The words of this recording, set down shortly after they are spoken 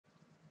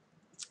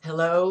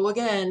Hello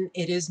again.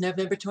 It is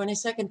November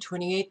 22nd,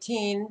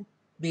 2018.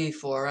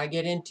 Before I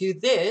get into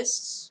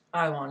this,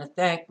 I want to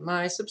thank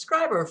my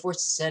subscriber for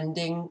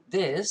sending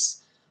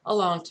this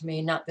along to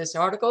me. Not this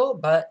article,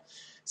 but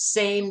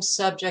same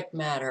subject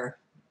matter.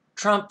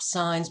 Trump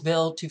signs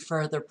bill to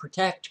further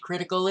protect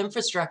critical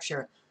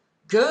infrastructure.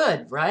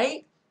 Good,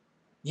 right?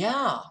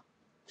 Yeah.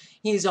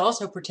 He's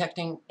also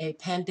protecting a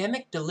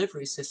pandemic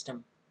delivery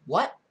system.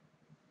 What?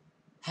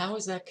 How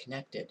is that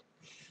connected?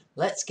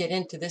 Let's get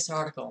into this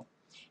article.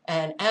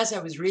 And as I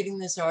was reading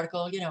this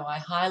article, I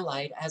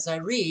highlight as I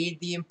read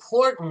the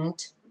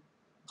important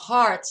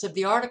parts of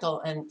the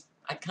article, and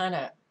I kind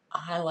of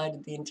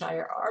highlighted the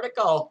entire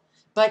article.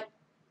 But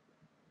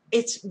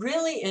it's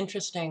really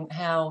interesting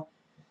how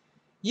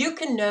you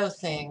can know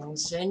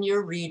things and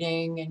you're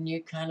reading and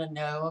you kind of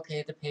know,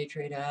 okay, the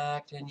Patriot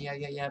Act and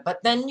yeah.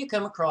 But then you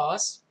come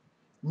across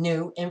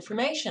new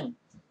information.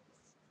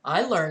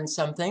 I learned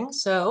something,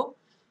 so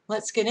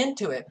let's get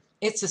into it.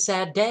 It's a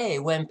sad day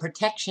when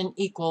protection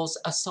equals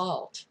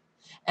assault,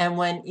 and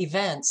when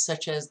events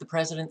such as the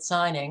president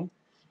signing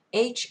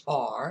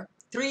H.R.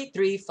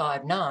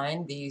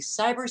 3359, the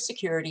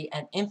Cybersecurity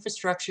and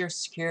Infrastructure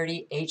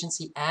Security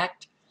Agency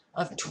Act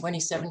of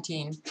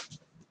 2017,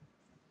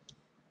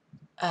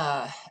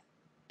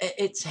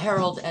 it's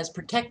heralded as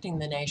protecting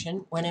the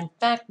nation, when in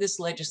fact this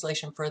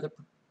legislation further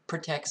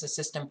protects a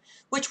system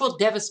which will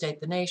devastate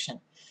the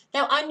nation.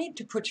 Now, I need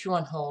to put you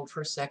on hold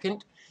for a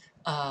second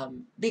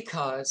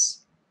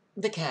because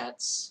the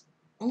cats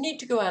need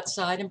to go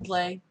outside and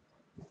play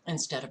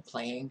instead of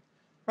playing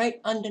right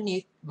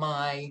underneath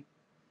my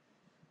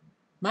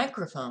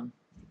microphone.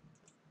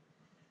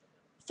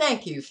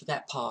 Thank you for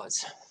that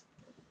pause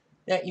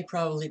that you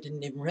probably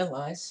didn't even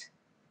realize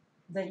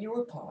that you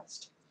were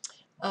paused.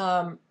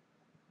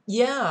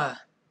 Yeah,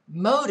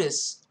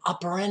 modus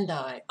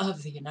operandi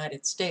of the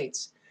United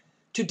States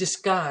to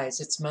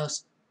disguise its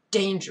most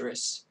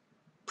dangerous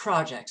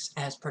projects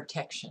as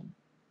protection.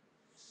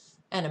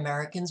 And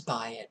Americans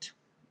buy it.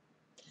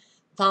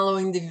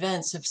 Following the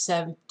events of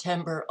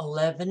September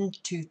 11,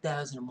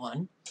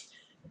 2001,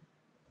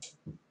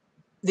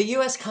 the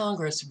U.S.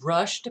 Congress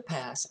rushed to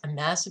pass a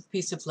massive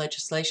piece of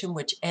legislation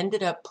which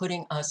ended up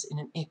putting us in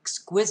an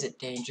exquisite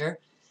danger.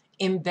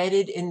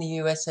 Embedded in the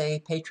USA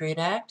Patriot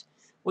Act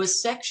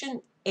was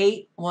Section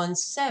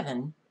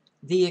 817,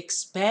 the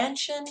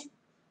expansion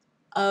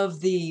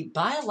of the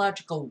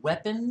biological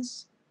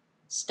weapons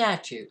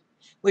statute,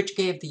 which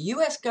gave the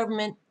U.S.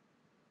 government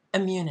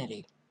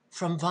immunity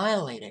from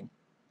violating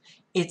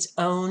its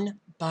own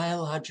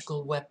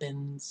biological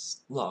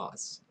weapons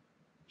laws.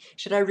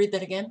 Should I read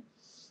that again?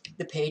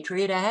 The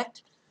Patriot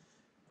Act,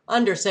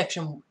 under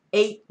Section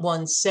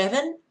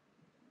 817,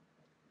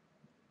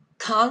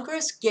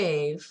 Congress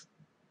gave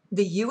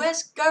the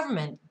U.S.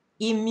 government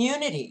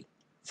immunity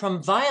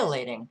from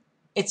violating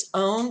its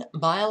own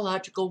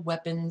biological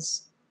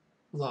weapons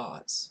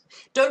laws.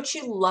 Don't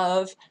you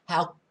love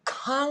how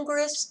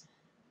Congress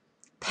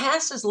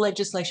passes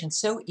legislation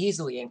so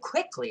easily and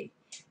quickly,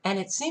 and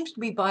it seems to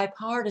be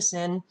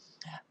bipartisan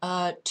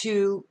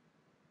to,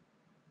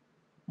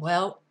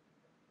 well,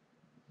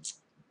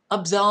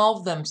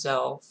 absolve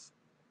themselves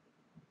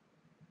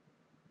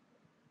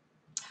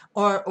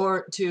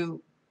or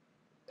to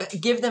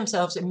give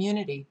themselves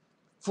immunity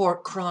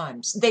for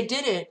crimes. They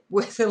did it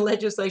with the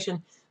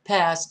legislation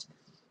passed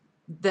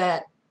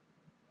that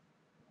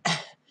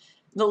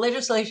the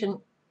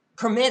legislation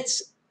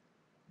permits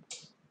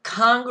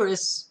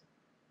Congress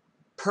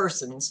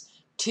persons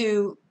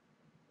to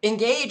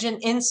engage in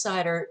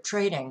insider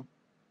trading.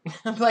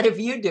 But if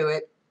you do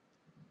it,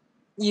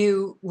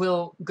 you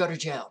will go to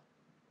jail.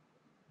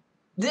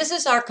 This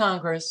is our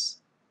Congress.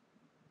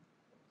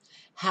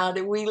 How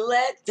did we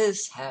let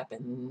this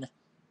happen?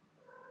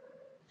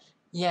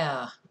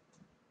 Yeah.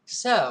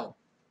 So,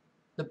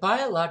 the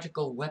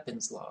biological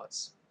weapons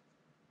laws.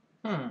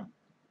 Now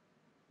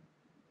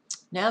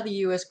the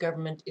U.S.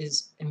 government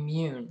is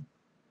immune.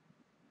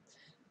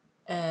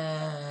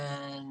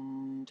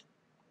 And,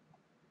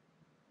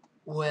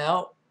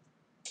 well,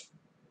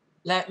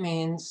 that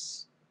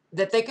means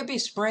that they could be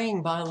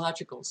spraying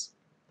biologicals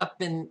up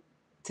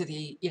into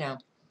the,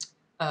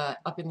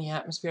 up in the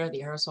atmosphere,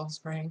 the aerosol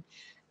spraying.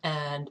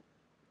 And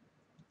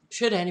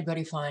should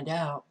anybody find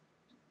out,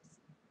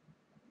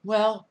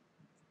 well,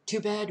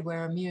 too bad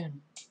we're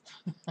immune.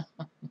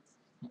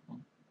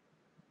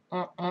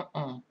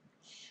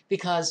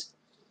 Because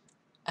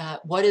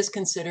what is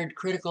considered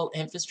critical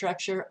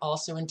infrastructure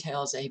also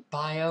entails a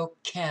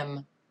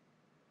biochem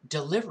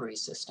delivery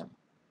system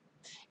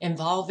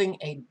involving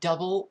a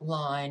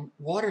double-line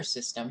water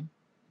system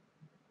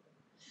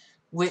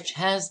which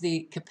has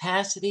the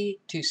capacity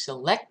to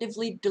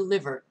selectively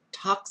deliver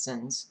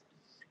toxins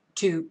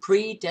to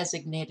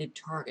pre-designated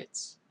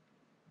targets.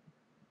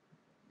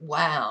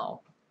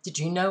 Wow. Did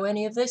you know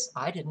any of this?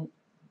 I didn't.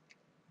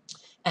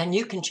 And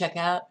you can check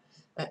out,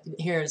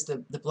 here's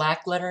the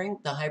black lettering,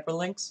 the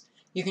hyperlinks.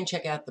 You can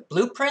check out the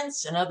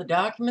blueprints and other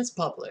documents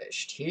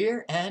published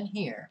here and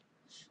here,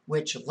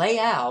 which lay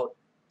out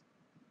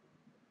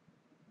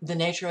the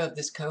nature of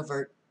this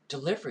covert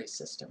delivery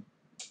system.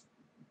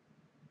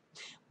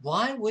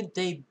 Why would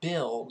they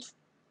build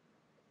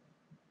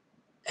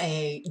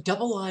a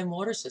double-line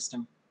water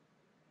system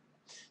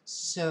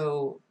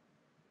so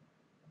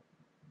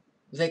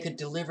they could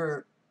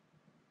deliver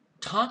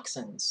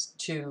toxins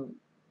to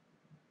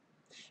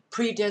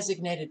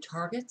pre-designated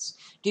targets?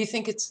 Do you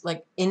think it's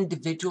like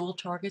individual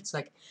targets?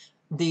 Like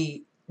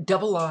the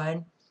double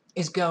line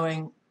is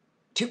going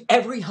to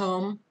every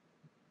home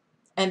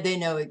and they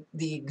know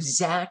the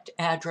exact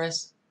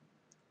address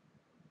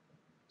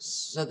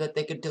so that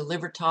they could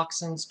deliver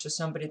toxins to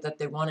somebody that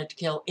they wanted to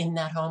kill in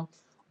that home?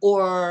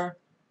 Or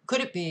could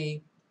it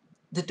be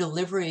the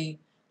delivery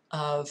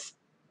of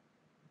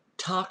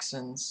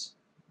toxins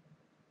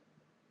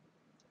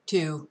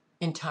to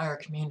entire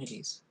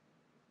communities?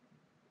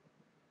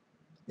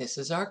 This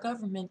is our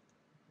government,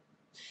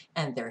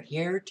 and they're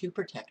here to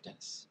protect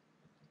us.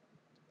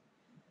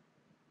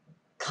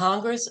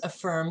 Congress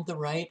affirmed the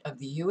right of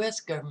the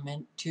U.S.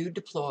 government to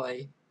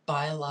deploy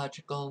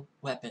biological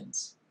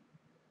weapons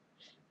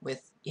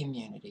with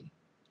immunity.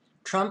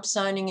 Trump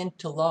signing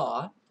into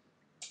law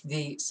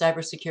the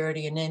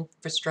Cybersecurity and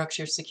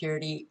Infrastructure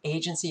Security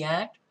Agency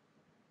Act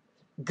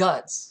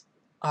guts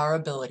our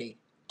ability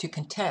to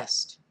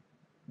contest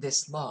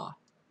this law.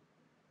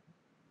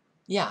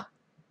 Yeah,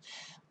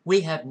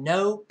 we have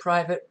no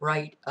private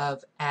right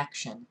of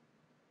action.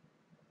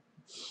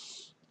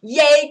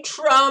 Yay,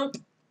 Trump!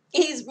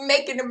 He's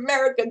making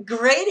America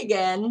great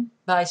again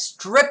by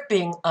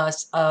stripping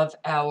us of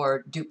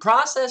our due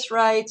process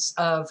rights,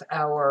 of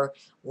our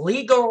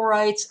legal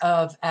rights,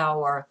 of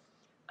our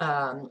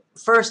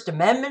First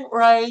Amendment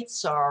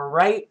rights, our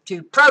right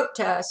to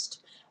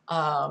protest.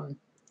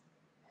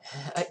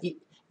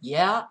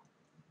 Yeah,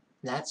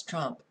 that's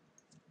Trump.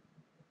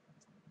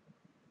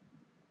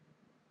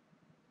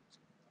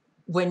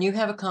 When you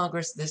have a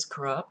Congress this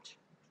corrupt,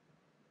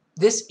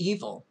 this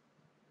evil,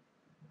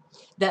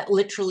 that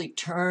literally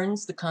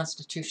turns the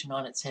Constitution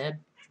on its head,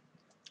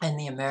 and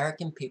the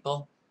American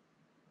people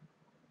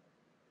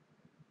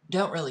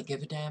don't really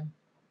give a damn,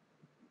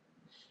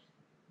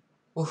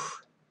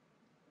 oof,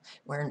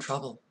 we're in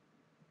trouble.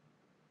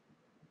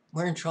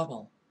 We're in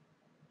trouble.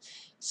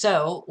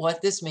 So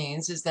what this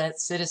means is that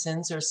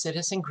citizens or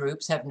citizen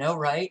groups have no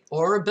right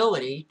or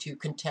ability to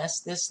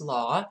contest this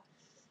law.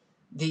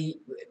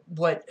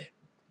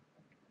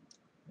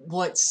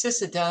 What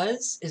CISA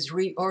does is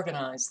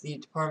reorganize the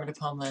Department of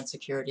Homeland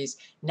Security's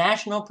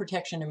National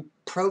Protection and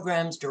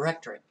Programs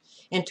Directorate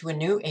into a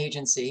new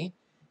agency.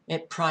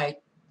 It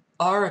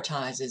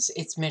prioritizes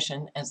its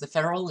mission as the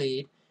federal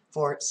lead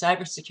for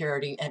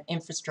cybersecurity and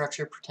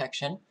infrastructure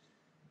protection.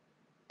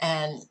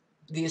 And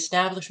the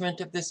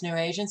establishment of this new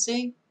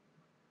agency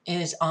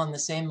is on the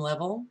same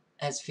level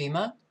as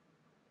FEMA,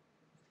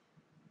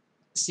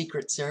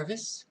 Secret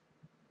Service,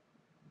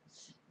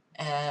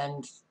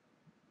 and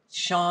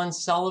Sean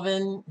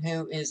Sullivan,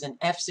 who is an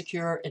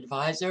F-Secure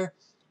advisor,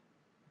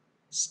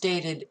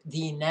 stated the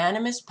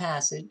unanimous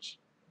passage,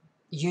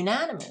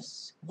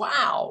 unanimous,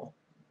 wow,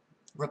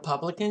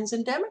 Republicans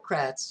and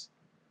Democrats,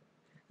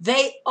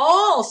 they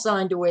all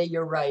signed away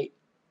your right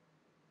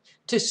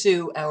to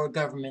sue our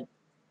government.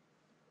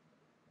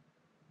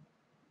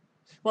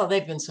 Well,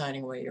 they've been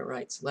signing away your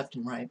rights left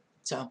and right,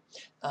 so,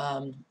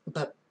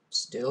 but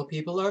still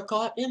people are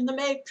caught in the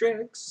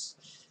matrix.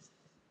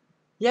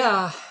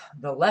 Yeah,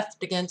 the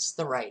left against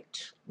the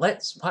right.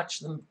 Let's watch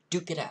them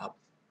duke it out.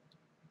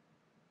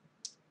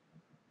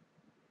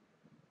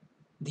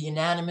 The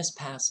unanimous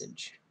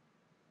passage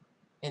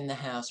in the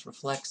House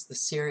reflects the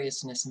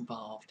seriousness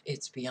involved.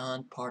 It's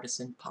beyond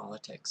partisan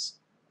politics.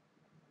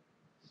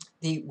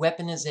 The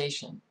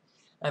weaponization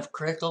of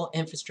critical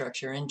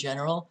infrastructure in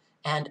general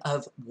and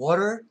of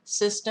water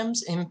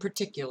systems in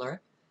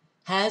particular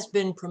has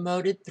been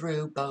promoted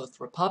through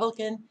both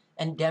Republican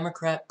and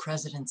Democrat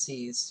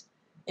presidencies.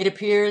 It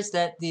appears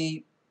that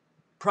the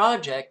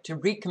project to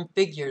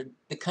reconfigure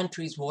the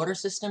country's water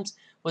systems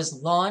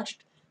was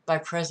launched by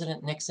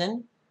President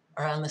Nixon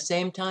around the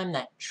same time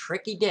that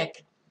Tricky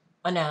Dick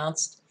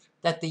announced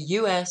that the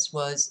U.S.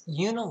 was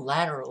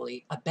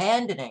unilaterally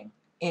abandoning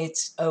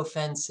its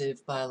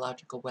offensive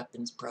biological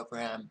weapons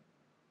program.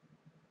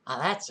 Ah,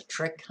 that's a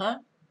trick, huh?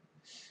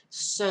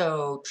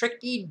 So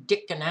Tricky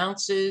Dick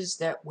announces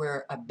that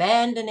we're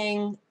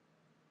abandoning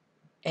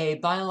a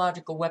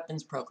biological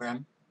weapons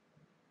program,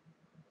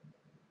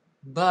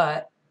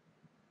 but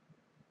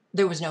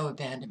there was no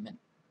abandonment.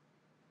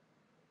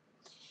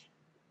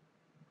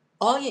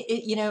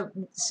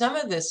 Some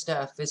of this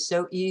stuff is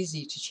so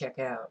easy to check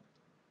out.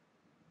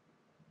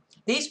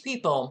 These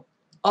people,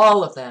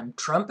 all of them,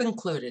 Trump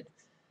included,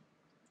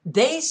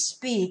 they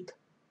speak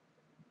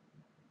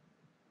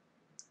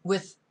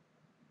with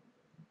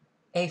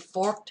a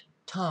forked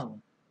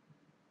tongue.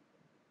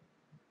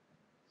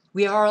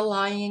 We are a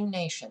lying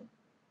nation.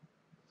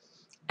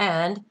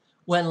 And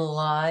when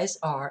lies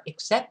are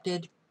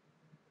accepted,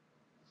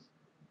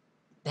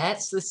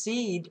 that's the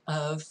seed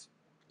of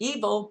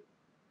evil.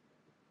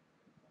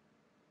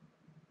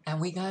 And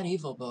we got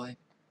evil, boy.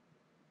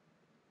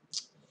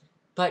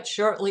 But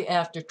shortly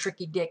after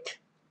Tricky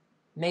Dick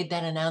made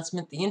that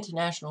announcement, the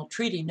international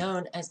treaty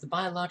known as the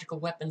Biological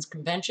Weapons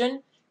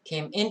Convention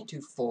came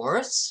into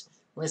force.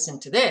 Listen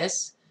to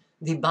this.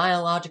 The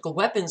Biological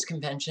Weapons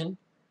Convention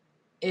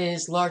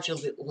is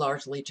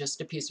largely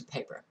just a piece of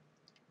paper.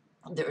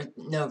 There's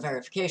no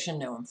verification,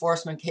 no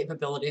enforcement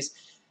capabilities,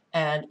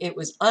 and it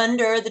was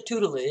under the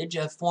tutelage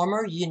of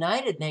former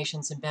United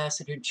Nations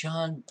Ambassador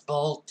John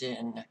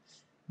Bolton,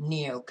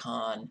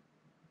 neocon.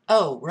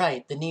 Oh,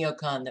 right, the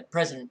neocon that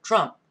President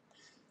Trump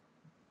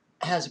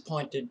has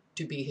appointed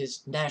to be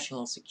his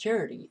national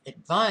security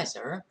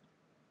advisor.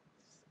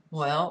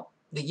 Well,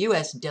 the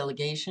U.S.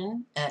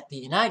 delegation at the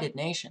United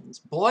Nations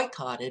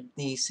boycotted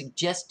the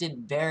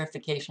suggested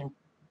verification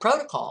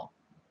protocol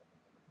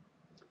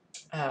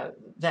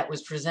that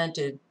was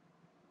presented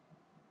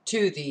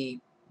to the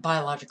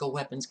Biological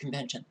Weapons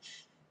Convention.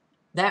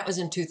 That was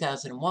in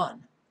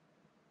 2001,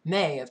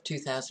 May of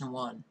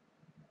 2001.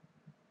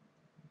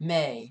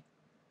 May,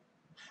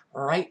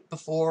 right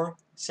before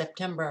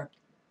September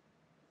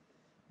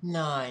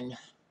 9,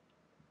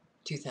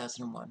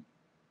 2001.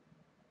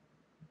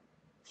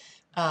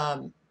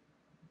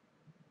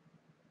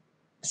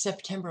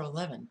 September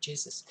 11,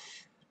 Jesus.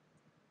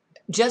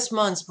 Just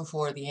months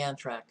before the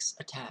anthrax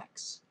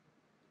attacks.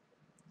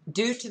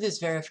 Due to this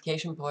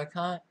verification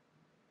boycott,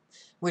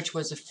 which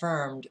was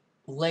affirmed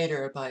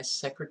later by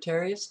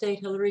Secretary of State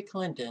Hillary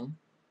Clinton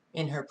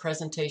in her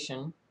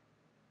presentation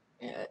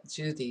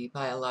to the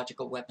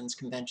Biological Weapons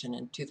Convention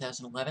in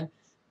 2011,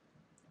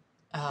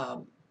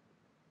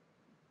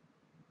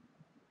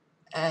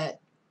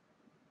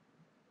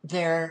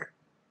 there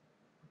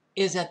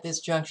is at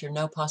this juncture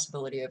no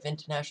possibility of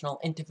international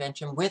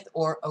intervention with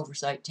or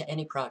oversight to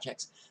any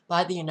projects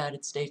by the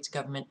United States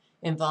government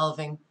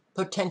involving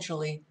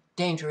potentially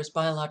dangerous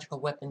biological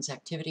weapons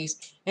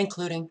activities,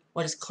 including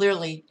what is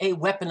clearly a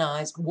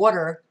weaponized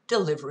water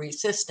delivery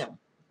system.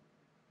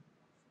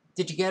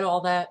 Did you get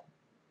all that?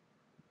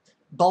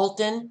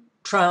 Bolton,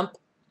 Trump,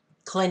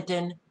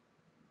 Clinton,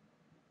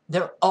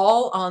 they're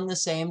all on the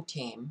same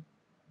team.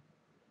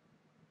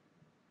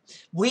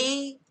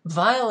 We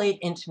violate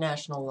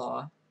international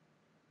law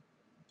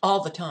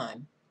all the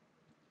time.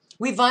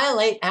 We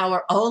violate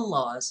our own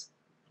laws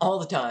all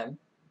the time.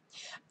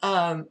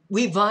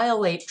 We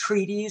violate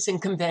treaties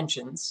and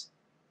conventions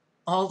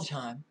all the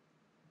time.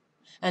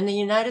 And the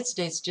United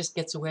States just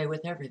gets away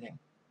with everything.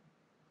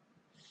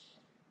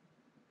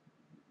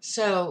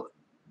 So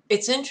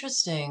it's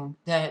interesting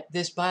that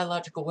this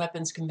Biological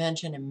Weapons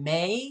Convention in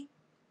May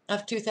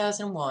of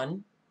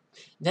 2001,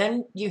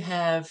 then you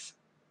have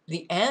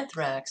the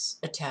anthrax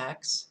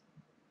attacks.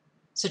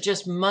 So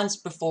just months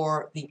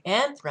before the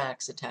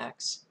anthrax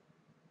attacks,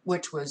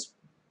 which was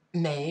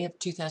May of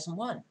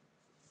 2001,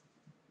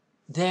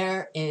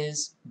 there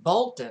is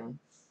Bolton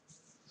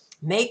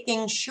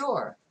making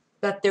sure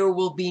that there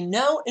will be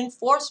no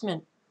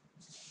enforcement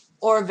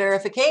or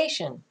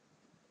verification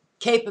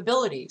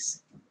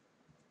capabilities,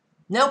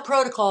 no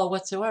protocol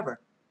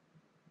whatsoever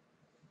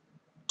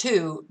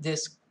to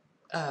this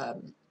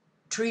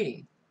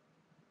treaty.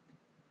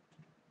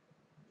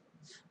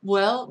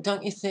 Well,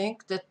 don't you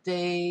think that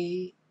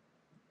they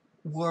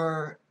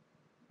were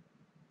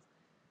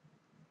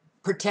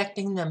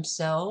protecting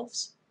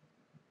themselves?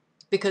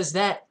 Because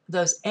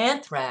those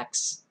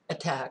anthrax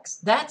attacks,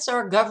 that's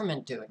our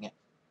government doing it.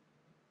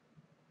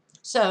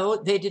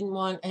 So they didn't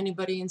want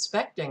anybody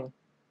inspecting.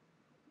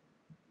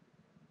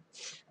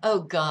 Oh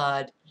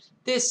God,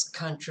 this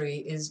country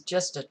is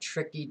just a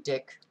tricky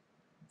dick.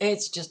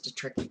 It's just a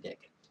tricky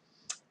dick.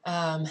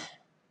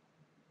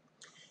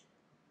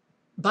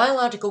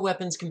 Biological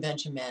Weapons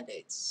Convention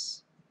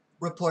mandates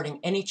reporting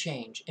any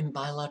change in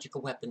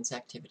biological weapons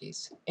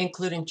activities,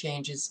 including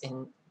changes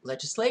in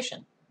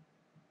legislation,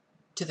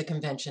 to the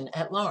convention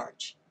at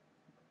large.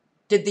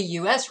 Did the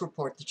U.S.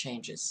 report the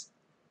changes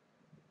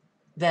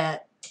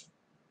that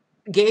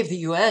gave the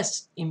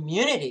U.S.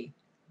 immunity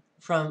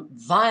from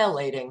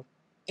violating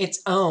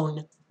its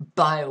own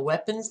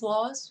bioweapons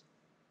laws?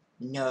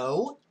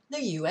 No,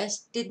 the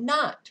U.S. did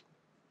not.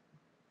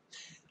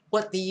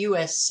 What the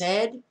U.S.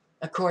 said,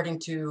 according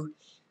to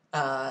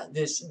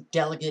this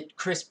delegate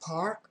Chris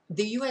Park,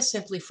 the U.S.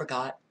 simply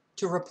forgot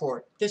to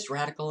report this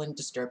radical and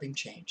disturbing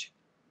change.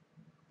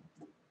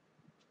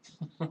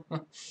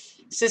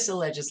 CISA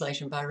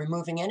legislation, by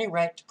removing any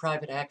right to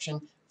private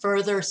action,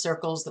 further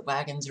circles the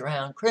wagons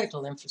around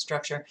critical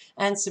infrastructure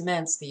and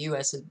cements the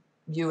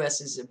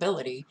U.S.'s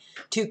ability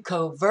to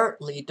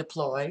covertly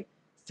deploy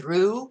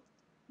through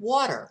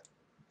water,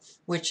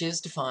 which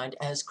is defined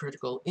as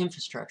critical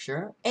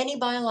infrastructure, any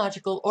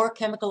biological or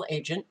chemical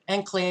agent,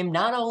 and claim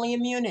not only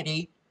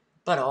immunity,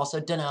 but also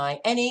deny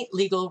any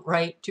legal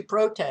right to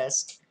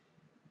protest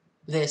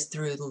this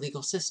through the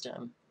legal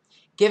system.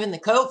 Given the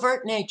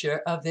covert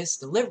nature of this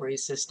delivery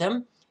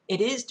system, it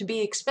is to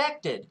be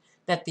expected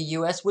that the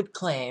U.S. would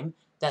claim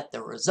that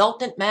the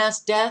resultant mass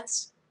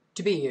deaths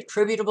to be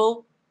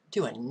attributable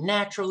to a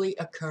naturally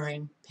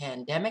occurring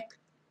pandemic.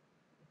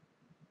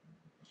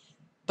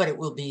 But it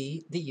will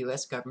be the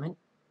U.S. government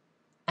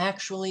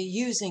actually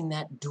using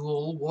that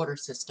dual water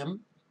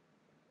system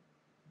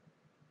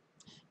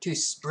to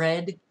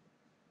spread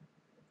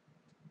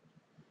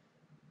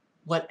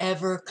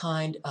whatever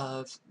kind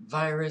of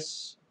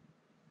virus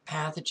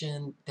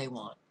pathogen they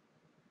want.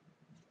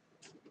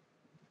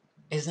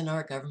 Isn't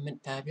our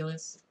government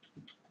fabulous?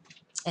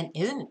 And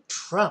isn't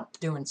Trump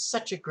doing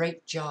such a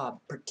great job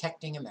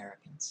protecting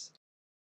Americans?